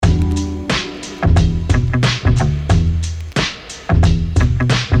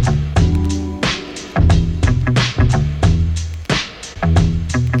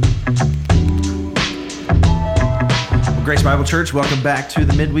Bible Church. Welcome back to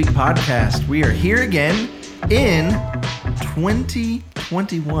the Midweek Podcast. We are here again in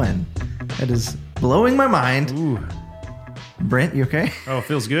 2021. That is blowing my mind. Ooh. Brent, you okay? Oh, it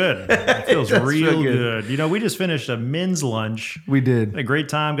feels good. It feels That's real good. good. You know, we just finished a men's lunch. We did. Had a great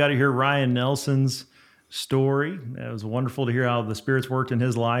time. Got to hear Ryan Nelson's story. It was wonderful to hear how the Spirit's worked in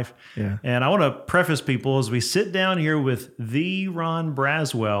his life. Yeah. And I want to preface people as we sit down here with the Ron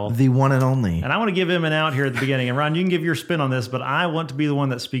Braswell. The one and only. And I want to give him an out here at the beginning. And Ron, you can give your spin on this, but I want to be the one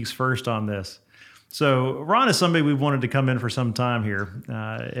that speaks first on this. So Ron is somebody we've wanted to come in for some time here.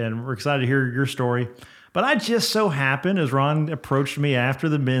 And we're excited to hear your story. But I just so happened, as Ron approached me after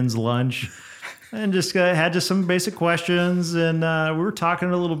the men's lunch, and just had just some basic questions, and we were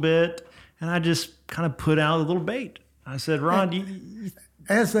talking a little bit, and I just kind of put out a little bait. I said, Ron,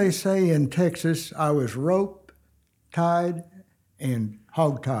 as they say in Texas, I was rope tied and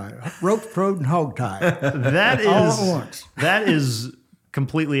hog tied, rope thrown and hog tied. that is all at once. That is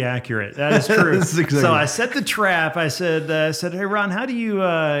completely accurate. That is true. Exactly. So I set the trap. I said, hey, Ron, how do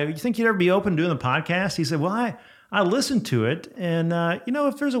you think you'd ever be open to doing the podcast? He said, well, I listened to it, and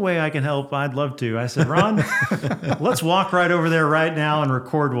if there's a way I can help, I'd love to. I said, Ron, let's walk right over there right now and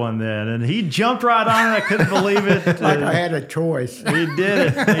record one then. And he jumped right on it. I couldn't believe it. Like I had a choice. He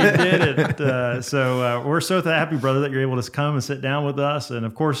did it. So we're so happy, brother, that you're able to come and sit down with us. And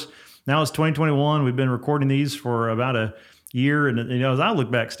of course, now it's 2021. We've been recording these for about a year, and as I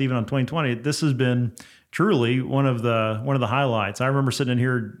look back, Stephen, on 2020, this has been truly one of the highlights. I remember sitting in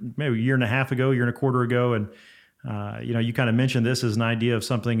here maybe a year and a quarter ago, and you kind of mentioned this as an idea of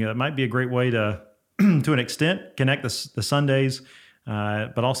something that might be a great way to, to an extent, connect the Sundays,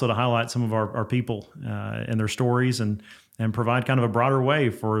 but also to highlight some of our people and their stories, and provide kind of a broader way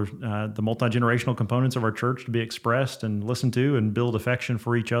for the multi-generational components of our church to be expressed and listened to, and build affection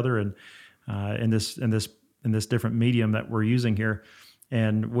for each other, and in this different medium that we're using here.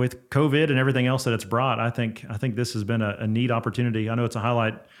 And with COVID and everything else that it's brought, I think this has been a neat opportunity. I know it's a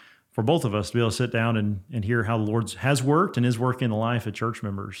highlight for both of us to be able to sit down and hear how the Lord has worked and is working in the life of church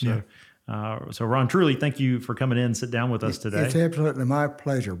members. So, so Ron, truly thank you for coming in and sit down with us today. It's absolutely my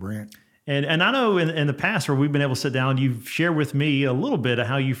pleasure, Brent. And I know in the past where we've been able to sit down, you've shared with me a little bit of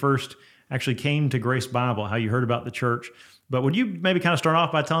how you first actually came to Grace Bible, how you heard about the church. But would you maybe kind of start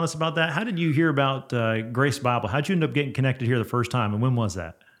off by telling us about that? How did you hear about Grace Bible? How did you end up getting connected here the first time, and when was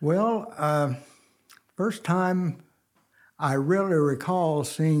that? Well, first time I really recall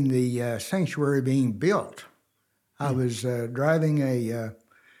seeing the sanctuary being built. I was driving a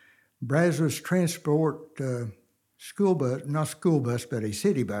Brazos Transport school bus, not school bus, but a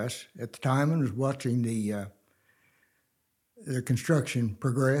city bus at the time, and was watching the construction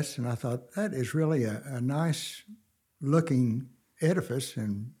progress, and I thought, that is really a nice looking edifice,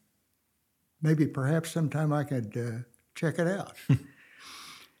 and maybe perhaps sometime I could check it out.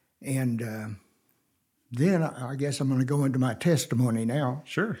 And then I guess I'm going to go into my testimony now.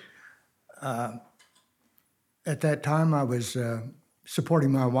 Sure. At that time, I was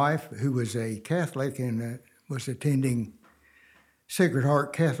supporting my wife, who was a Catholic, and was attending Sacred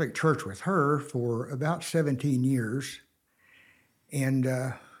Heart Catholic Church with her for about 17 years. And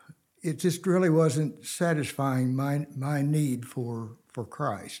it just really wasn't satisfying my need for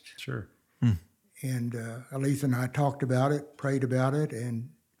Christ. Sure. And Aletha and I talked about it, prayed about it, and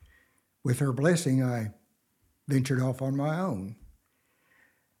with her blessing, I ventured off on my own.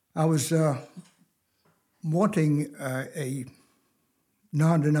 I was wanting a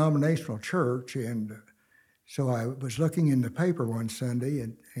non-denominational church, and so I was looking in the paper one Sunday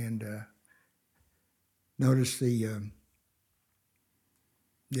and noticed the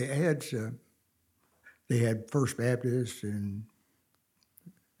ads. They had First Baptist and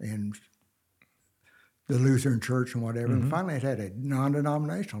the Lutheran Church and whatever. Mm-hmm. And finally it had a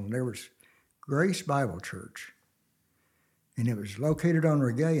non-denominational, and there was Grace Bible Church. And it was located on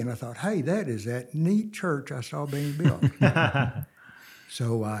Reggae, and I thought, hey, that is that neat church I saw being built.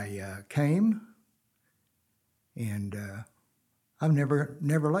 So I came, and I've never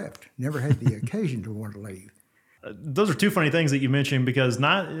left, never had the occasion to want to leave. Those are two funny things that you mentioned, because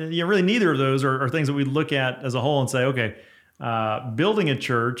really neither of those are things that we look at as a whole and say, okay, building a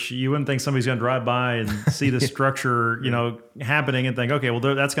church, you wouldn't think somebody's going to drive by and see the structure, happening and think, okay, well,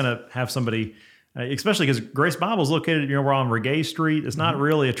 that's going to have somebody, especially because Grace Bible is located, we're on Reggae Street. It's not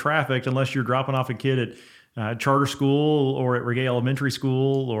really a traffic unless you're dropping off a kid at charter school or at Reggae Elementary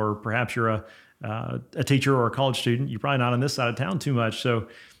School, or perhaps you're a teacher or a college student. You're probably not on this side of town too much. So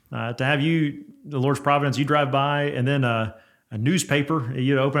to have you, the Lord's providence, you drive by, and then a newspaper,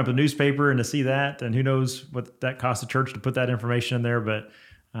 you open up a newspaper and to see that, and who knows what that costs the church to put that information in there. But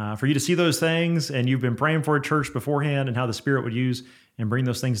for you to see those things, and you've been praying for a church beforehand and how the Spirit would use and bring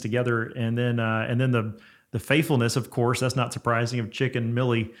those things together. And then the faithfulness, of course, that's not surprising, of Chick and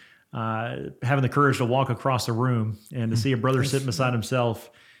Millie having the courage to walk across the room and to see a brother sitting beside himself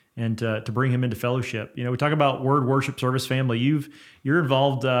and to bring him into fellowship. We talk about Word Worship Service family. You're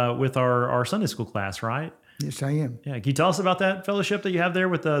involved with our Sunday school class, right? Yes, I am. Yeah. Can you tell us about that fellowship that you have there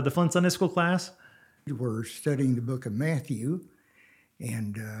with the Flint Sunday School class? We're studying the book of Matthew,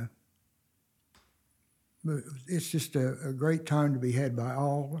 and it's just a great time to be had by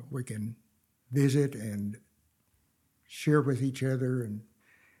all. We can visit and share with each other and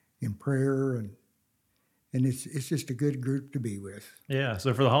in prayer, and it's just a good group to be with. Yeah.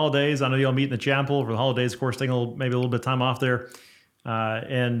 So for the holidays, I know y'all meet in the chapel. For the holidays, of course, taking maybe a little bit of time off there.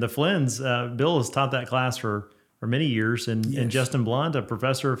 And the Flynn's, Bill has taught that class for many years, and Justin Blunt, a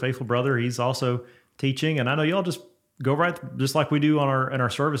professor, a faithful brother, he's also teaching. And I know y'all just go right, just like we do in our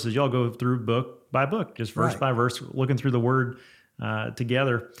services. Y'all go through book by book, just verse by verse, looking through the Word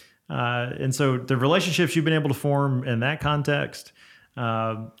together. And so the relationships you've been able to form in that context.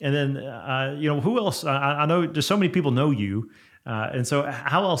 And then, who else? I know just so many people know you. And so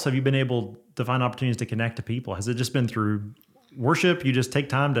how else have you been able to find opportunities to connect to people? Has it just been through worship? You just take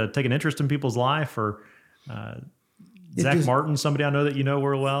time to take an interest in people's life, or Zach Martin, somebody I know that you know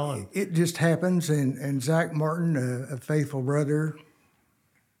real well? It just happens. And Zach Martin, a faithful brother,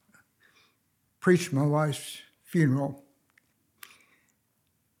 preached my wife's funeral.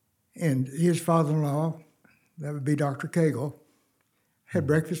 And his father-in-law, that would be Dr. Cagle, had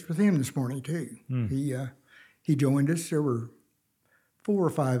breakfast with him this morning too. He joined us. There were 4 or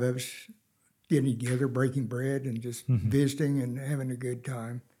 5 of us getting together, breaking bread, and just visiting and having a good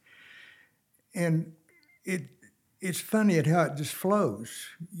time. And it's funny at how it just flows.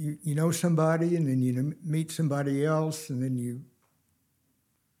 You know somebody, and then you meet somebody else, and then you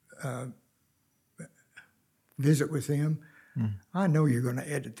visit with them. I know you're going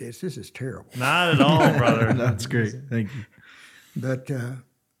to edit this. This is terrible. Not at all, brother. That's great. Thank you. But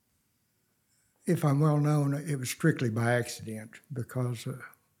if I'm well known, it was strictly by accident, because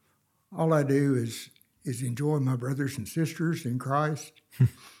all I do is enjoy my brothers and sisters in Christ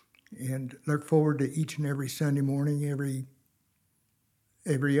and look forward to each and every Sunday morning,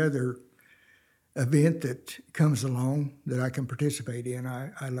 every other event that comes along that I can participate in.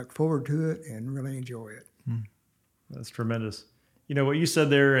 I look forward to it and really enjoy it. That's tremendous. What you said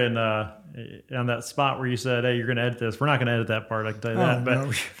there, and on that spot where you said, "Hey, you're going to edit this." We're not going to edit that part. I can tell you that. But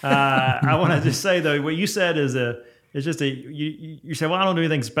No. I want to just say though, what you said is you say, "Well, I don't do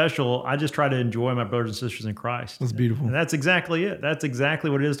anything special. I just try to enjoy my brothers and sisters in Christ." That's beautiful. And that's exactly it. That's exactly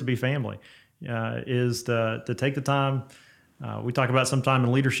what it is to be family. Is to take the time. We talk about sometime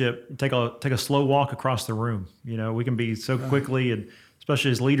in leadership. Take a slow walk across the room. We can be so quickly, and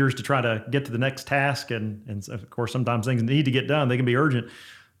especially as leaders, to try to get to the next task. And of course, sometimes things need to get done. They can be urgent.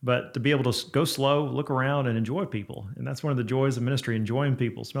 But to be able to go slow, look around, and enjoy people. And that's one of the joys of ministry, enjoying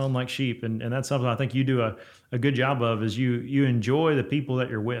people, smelling like sheep. And that's something I think you do a good job of, is you enjoy the people that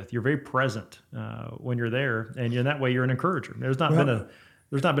you're with. You're very present when you're there. And in that way, you're an encourager. There's not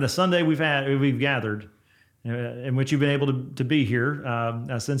been a Sunday we've gathered in which you've been able to be here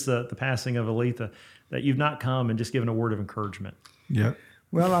since the passing of Aletha, that you've not come and just given a word of encouragement. Yeah.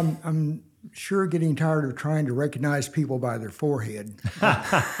 Well, I'm sure getting tired of trying to recognize people by their forehead.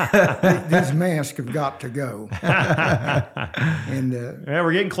 These masks have got to go. And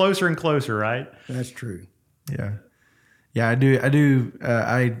we're getting closer and closer, right? That's true. Yeah. Yeah, I do.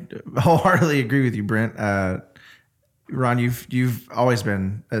 I wholeheartedly agree with you, Brent. Ron, you've always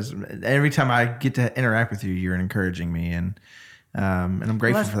been, every time I get to interact with you, you're encouraging me, and I'm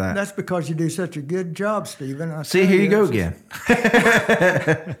grateful for that. That's because you do such a good job, Stephen. See, here you go again.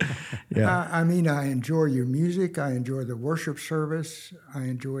 Yeah. I enjoy your music. I enjoy the worship service. I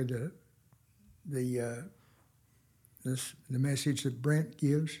enjoy the message that Brent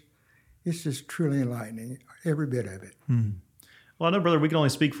gives. It's just truly enlightening, every bit of it. Well, I know, brother, we can only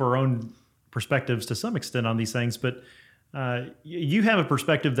speak for our own perspectives to some extent on these things, but you have a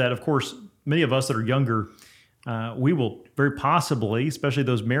perspective that, of course, many of us that are younger, we will very possibly, especially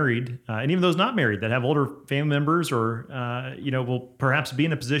those married, and even those not married that have older family members, or will perhaps be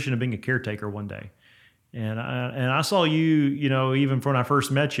in a position of being a caretaker one day. And I saw you, even when I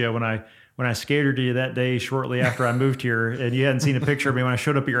first met you, when I skated to you that day shortly after I moved here, and you hadn't seen a picture of me when I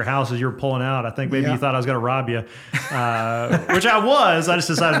showed up at your house as you were pulling out. I think maybe you thought I was going to rob you, which I was. I just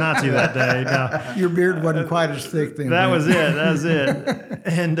decided not to that day. Now, your beard wasn't quite as thick then. That was it.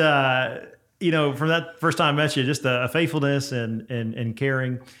 And from that first time I met you, just a faithfulness and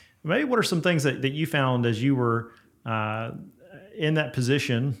caring. Maybe what are some things that you found as you were in that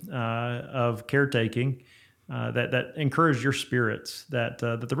position of caretaking, that encourage your spirits, that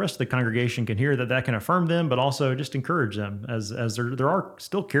the rest of the congregation can hear, that can affirm them, but also just encourage them as there are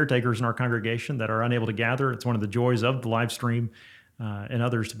still caretakers in our congregation that are unable to gather. It's one of the joys of the live stream and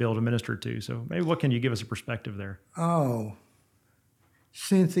others to be able to minister to. So maybe what can you give us a perspective there? Oh,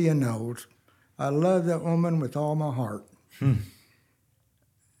 Cynthia Knowles. I love that woman with all my heart.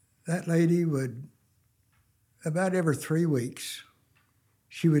 That lady would, about every 3 weeks,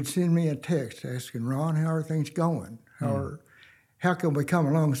 she would send me a text asking, Ron, how are things going? How can we come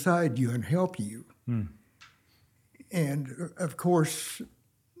alongside you and help you? And of course,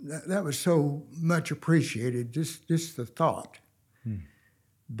 that was so much appreciated, just the thought.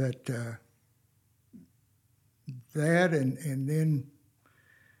 But that and then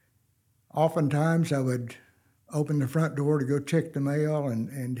oftentimes I would open the front door to go check the mail,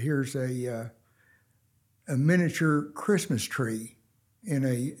 and here's a miniature Christmas tree in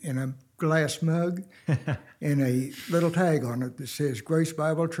a glass mug and a little tag on it that says Grace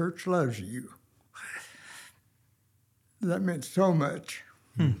Bible Church loves you. That meant so much.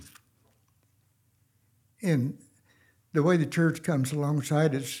 And the way the church comes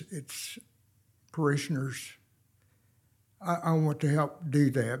alongside its parishioners, I want to help do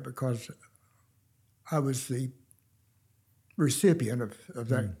that because I was the recipient of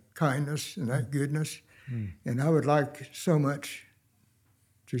that kindness and that goodness, and I would like so much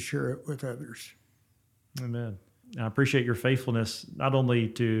to share it with others. Amen. I appreciate your faithfulness, not only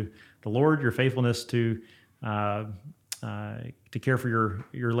to the Lord, your faithfulness to care for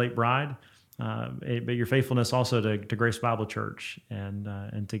your late bride, but your faithfulness also to Grace Bible Church and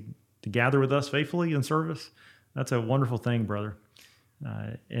to gather with us faithfully in service. That's a wonderful thing, brother.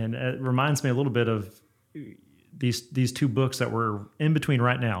 And it reminds me a little bit of these two books that we're in between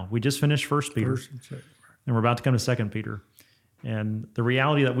right now. We just finished 1 Peter, and we're about to come to 2 Peter. And the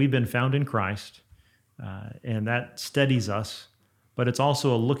reality that we've been found in Christ, and that steadies us, but it's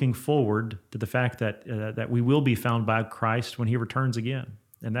also a looking forward to the fact that we will be found by Christ when he returns again.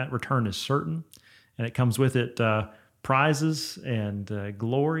 And that return is certain, and it comes with it prizes and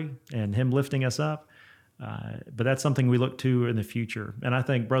glory and him lifting us up. But that's something we look to in the future. And I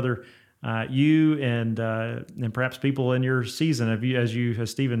think, brother, you and perhaps people in your season,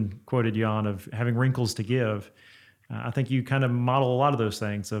 as Stephen quoted you on, of having wrinkles to give, I think you kind of model a lot of those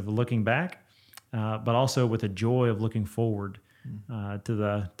things of looking back, but also with a joy of looking forward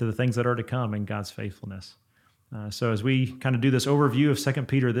to the things that are to come in God's faithfulness. So as we kind of do this overview of 2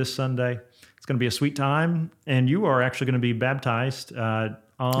 Peter this Sunday, it's going to be a sweet time, and you are actually going to be baptized on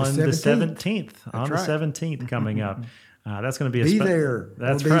the 17th. On the 17th coming up. That's going to be there.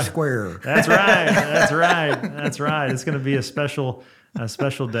 That's or right. Be square. That's right. That's right. That's right. It's going to be a special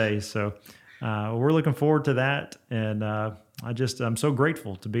day. So we're looking forward to that, and I'm so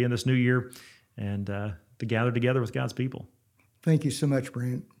grateful to be in this new year and to gather together with God's people. Thank you so much,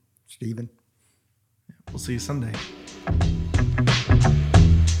 Brent, Stephen. We'll see you Sunday.